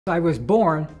I was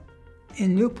born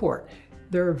in Newport.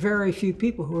 There are very few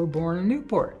people who were born in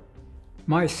Newport.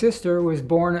 My sister was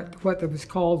born at what was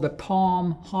called the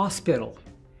Palm Hospital,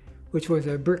 which was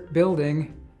a brick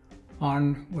building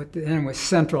on what then was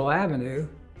Central Avenue,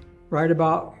 right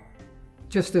about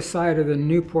just this side of the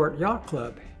Newport Yacht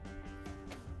Club.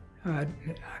 I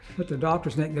put the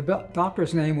doctor's name. The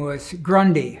doctor's name was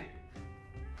Grundy,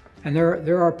 and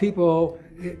there are people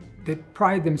that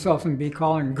pride themselves in being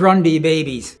calling Grundy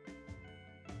babies.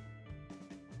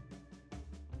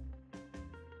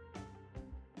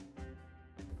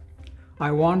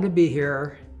 I wanted to be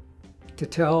here to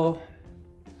tell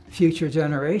future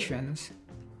generations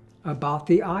about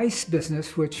the ice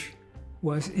business, which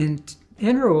was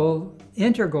integral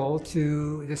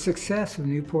to the success of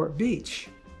Newport Beach.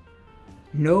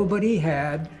 Nobody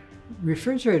had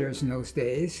refrigerators in those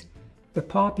days. The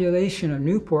population of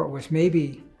Newport was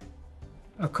maybe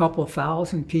a couple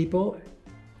thousand people,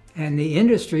 and the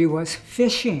industry was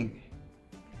fishing.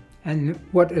 And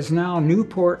what is now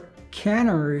Newport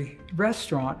Cannery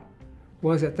Restaurant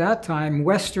was at that time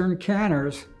Western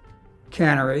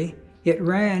Cannery. It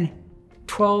ran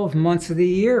 12 months of the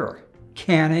year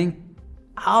canning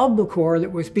albacore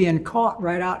that was being caught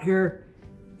right out here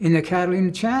in the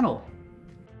Catalina Channel.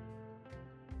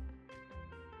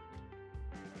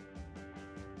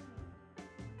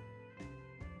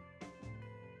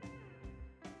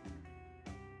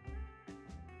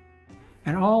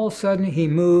 And all of a sudden he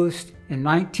moves in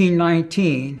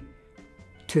 1919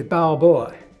 to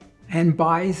Balboa and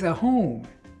buys a home.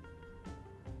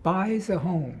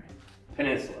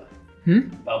 Peninsula.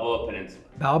 Balboa Peninsula.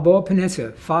 Balboa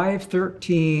Peninsula,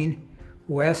 513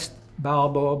 West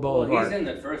Balboa Boulevard. Well, he's in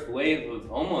the first wave of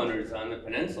homeowners on the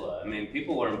peninsula. I mean,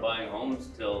 people weren't buying homes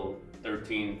till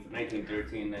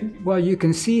 1913. Well, you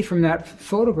can see from that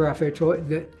photograph I told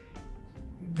you that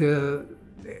the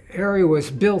area was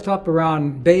built up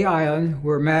around Bay Island,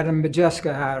 where Madame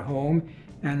Majeska had a home,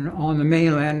 and on the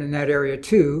mainland in that area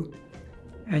too.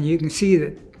 And you can see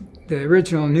that the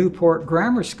original Newport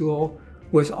Grammar School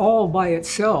was all by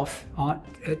itself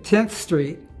at 10th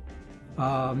Street.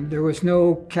 There was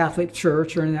no Catholic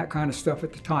church or any of that kind of stuff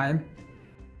at the time.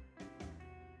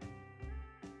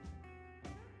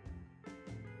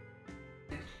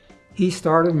 He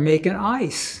started making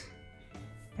ice.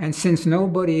 And since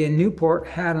nobody in Newport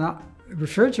had a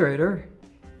refrigerator,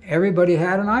 everybody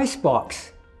had an ice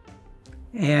box.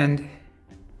 And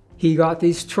he got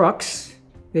these trucks.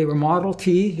 They were Model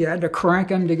T. You had to crank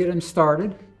them to get them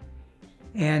started.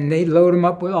 And they'd load them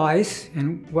up with ice.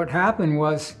 And what happened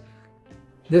was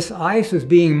this ice was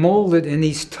being molded in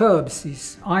these tubs,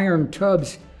 these iron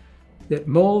tubs that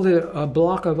molded a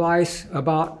block of ice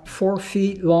about 4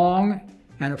 feet long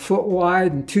and 1 foot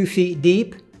wide and 2 feet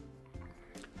deep.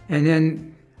 And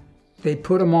then they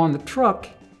put them on the truck,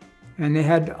 and they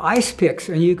had ice picks,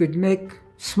 and you could make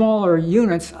smaller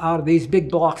units out of these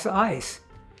big blocks of ice.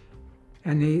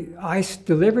 And the ice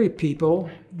delivery people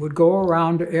would go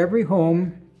around to every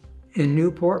home in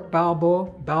Newport,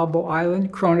 Balboa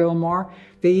Island, Corona del Mar.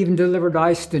 They even delivered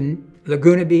ice to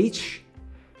Laguna Beach.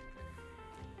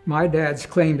 My dad's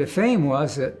claim to fame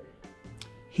was that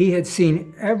he had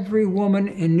seen every woman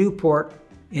in Newport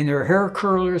in their hair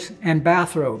curlers and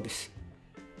bathrobes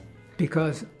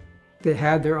because they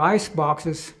had their ice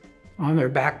boxes on their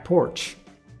back porch.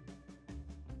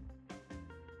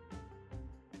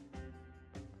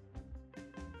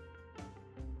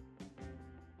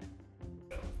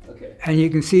 Okay. And you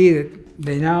can see that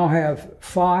they now have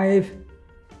 5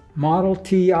 Model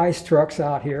T ice trucks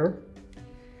out here.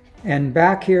 And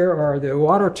back here are the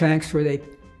water tanks where they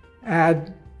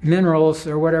add minerals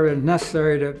or whatever is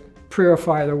necessary to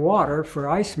purify the water for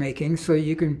ice making, so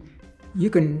you can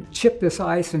chip this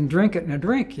ice and drink it in a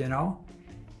drink, you know.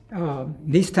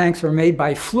 These tanks are made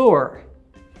by Fluor,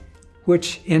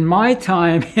 which in my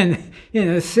time in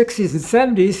the 60s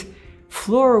and 70s,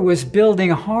 Fluor was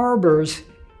building harbors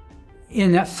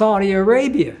in Saudi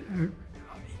Arabia.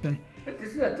 But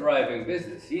this is a thriving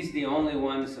business. He's the only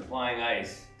one supplying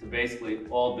ice to basically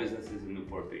all businesses in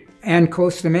Newport Beach. And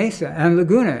Costa Mesa and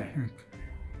Laguna.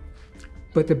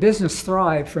 But the business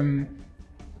thrived from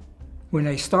when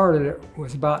they started. It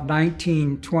was about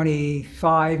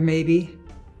 1925 maybe,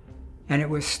 and they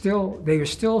were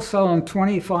still selling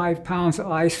 25 pounds of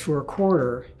ice for a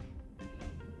quarter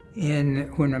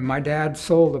when my dad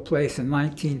sold the place in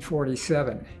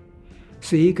 1947.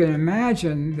 So you can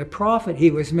imagine the profit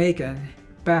he was making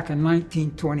back in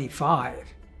 1925,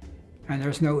 and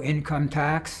there's no income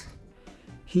tax.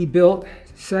 He built,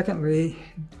 secondly,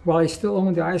 while he still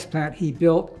owned the ice plant, he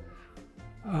built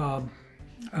a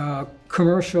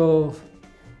commercial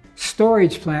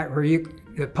storage plant where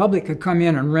the public could come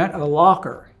in and rent a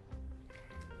locker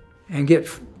and get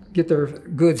their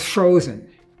goods frozen.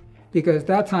 Because at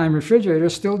that time,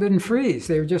 refrigerators still didn't freeze.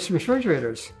 They were just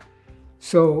refrigerators.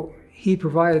 So he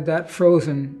provided that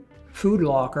frozen food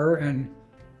locker, and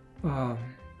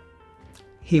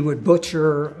he would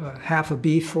butcher half a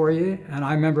beef for you. And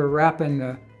I remember wrapping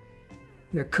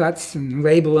the cuts and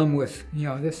label them with,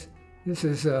 this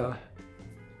is a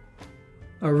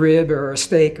rib or a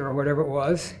steak or whatever it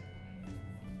was.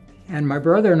 And my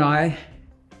brother and I,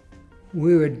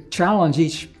 we would challenge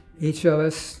each of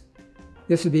us.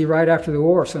 This would be right after the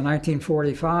war, so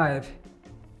 1945.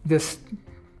 This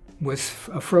was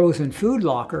a frozen food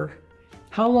locker.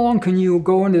 How long can you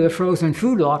go into the frozen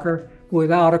food locker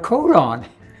without a coat on?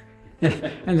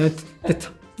 And the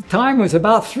time was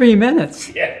about 3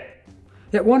 minutes. Yeah.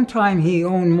 At one time, he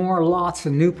owned more lots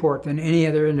in Newport than any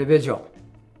other individual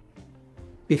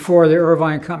before the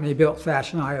Irvine Company built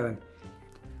Fashion Island.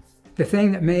 The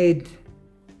thing that made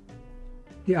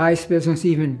the ice business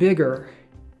even bigger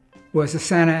was the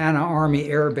Santa Ana Army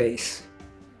Air Base,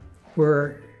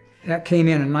 where that came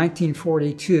in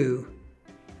 1942,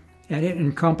 and it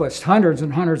encompassed hundreds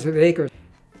and hundreds of acres.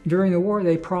 During the war,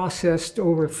 they processed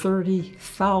over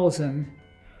 30,000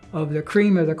 of the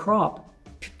cream of the crop.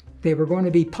 They were going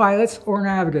to be pilots or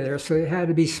navigators, so they had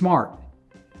to be smart.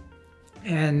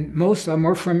 And most of them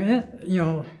were from,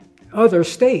 other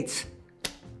states.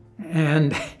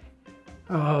 And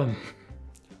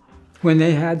when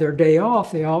they had their day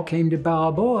off, they all came to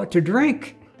Balboa to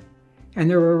drink. And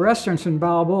there were restaurants in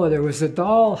Balboa. There was the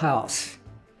Doll House.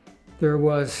 There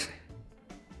was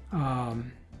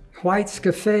White's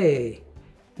Cafe,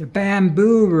 the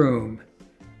Bamboo Room,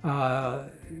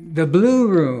 the Blue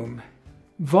Room,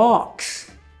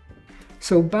 Vox.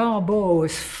 So Balboa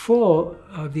was full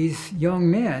of these young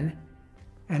men,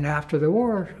 and after the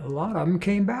war, a lot of them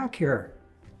came back here.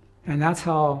 And that's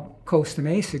how Costa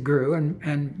Mesa grew,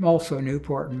 and also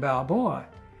Newport and Balboa.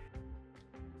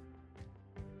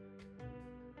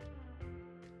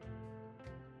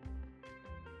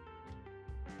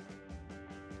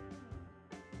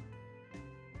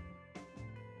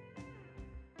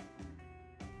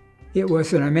 It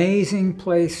was an amazing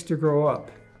place to grow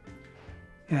up.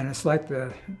 And it's like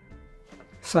the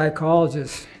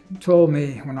psychologist told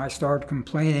me when I started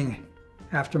complaining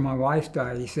after my wife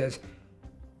died. He says,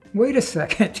 "Wait a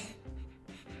second,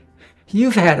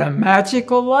 you've had a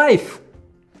magical life."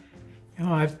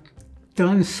 I've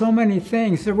done so many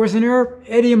things. There was an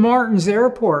Eddie Martin's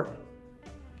airport.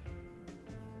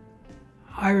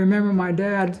 I remember my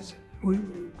dad, we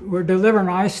were delivering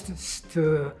ice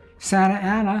to Santa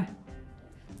Ana,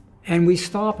 and we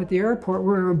stopped at the airport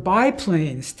where there were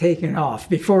biplanes taking off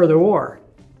before the war.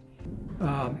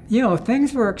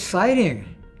 Things were exciting.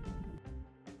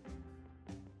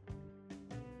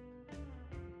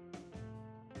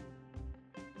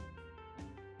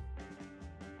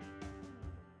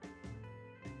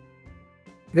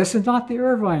 This is not the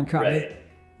Irvine Company. Right.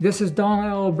 This is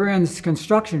Donald L. Brenn's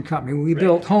construction company. We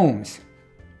built homes.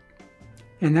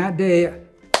 And that day,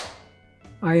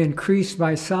 I increased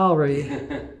my salary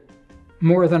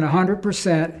more than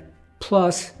 100%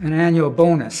 plus an annual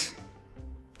bonus.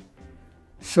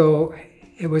 So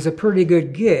it was a pretty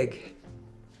good gig.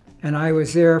 And I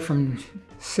was there from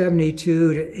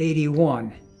 72 to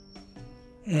 81.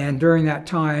 And during that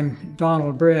time,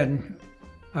 Donald Brenn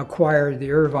acquired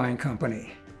the Irvine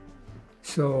Company.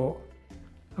 So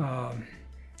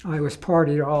I was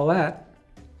party to all that.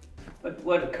 But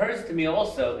what occurs to me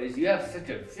also is you have such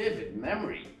a vivid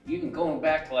memory, even going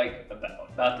back to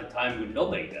about the time when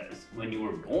nobody does, when you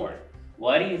were born.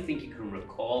 Why do you think you can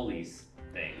recall these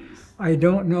things? I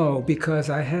don't know, because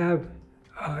I have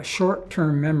a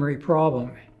short-term memory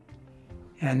problem.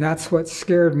 And that's what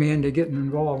scared me into getting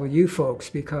involved with you folks,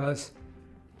 because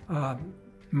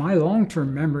my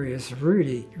long-term memory is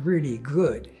really, really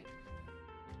good.